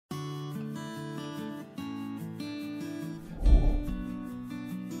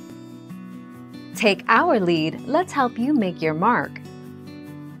Take our lead, let's help you make your mark.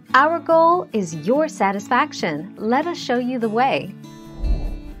 Our goal is your satisfaction. Let us show you the way.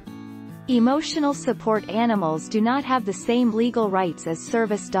 Emotional support animals do not have the same legal rights as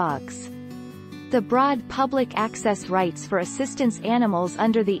service dogs. The broad public access rights for assistance animals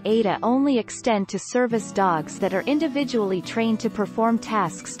under the ADA only extend to service dogs that are individually trained to perform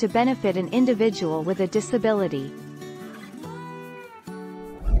tasks to benefit an individual with a disability.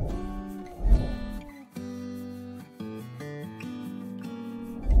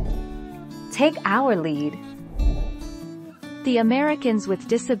 Take our lead. The Americans with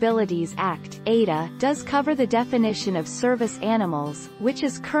Disabilities Act, ADA, does cover the definition of service animals, which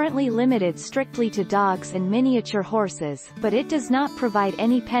is currently limited strictly to dogs and miniature horses, but it does not provide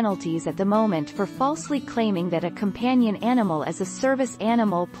any penalties at the moment for falsely claiming that a companion animal is a service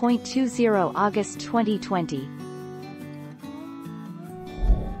animal. 20 August 2020.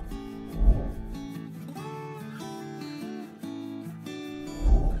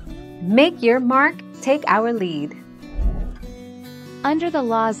 Make your mark, take our lead. Under the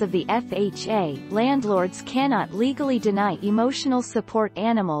laws of the FHA, landlords cannot legally deny emotional support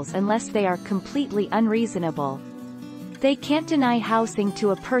animals unless they are completely unreasonable. They can't deny housing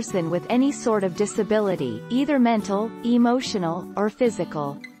to a person with any sort of disability, either mental, emotional, or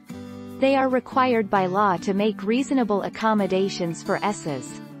physical. They are required by law to make reasonable accommodations for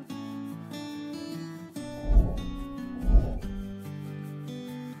ESAs.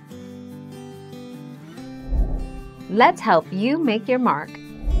 Let's help you make your mark.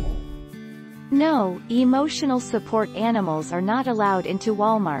 No, emotional support animals are not allowed into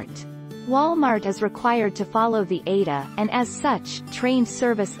Walmart. Walmart is required to follow the ADA, and as such, trained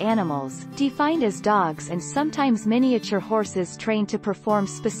service animals, defined as dogs and sometimes miniature horses trained to perform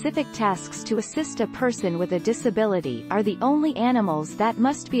specific tasks to assist a person with a disability, are the only animals that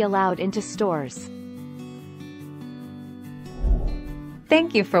must be allowed into stores.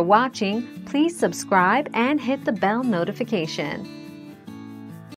 Thank you for watching. Please subscribe and hit the bell notification.